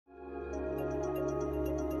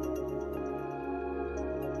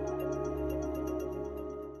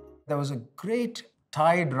There was a great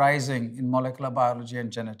tide rising in molecular biology and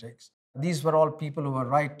genetics. These were all people who were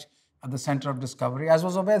right at the center of discovery, as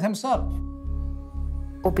was Obaid himself.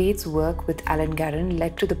 Obaid's work with Alan Garren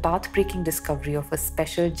led to the path-breaking discovery of a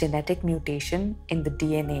special genetic mutation in the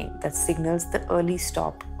DNA that signals the early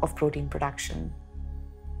stop of protein production.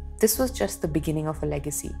 This was just the beginning of a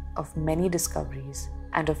legacy of many discoveries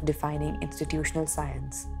and of defining institutional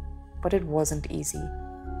science. But it wasn't easy.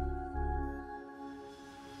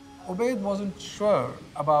 Obaid wasn't sure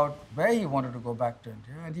about where he wanted to go back to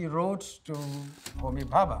India, and he wrote to Homi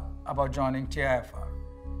Bhabha about joining TIFR.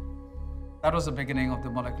 That was the beginning of the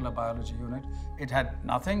molecular biology unit. It had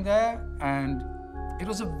nothing there, and it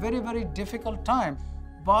was a very, very difficult time.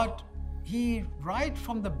 But he, right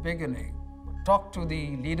from the beginning, talked to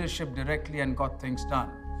the leadership directly and got things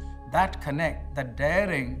done. That connect, that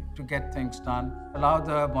daring to get things done, allowed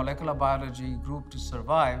the molecular biology group to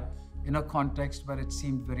survive in a context where it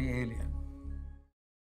seemed very alien.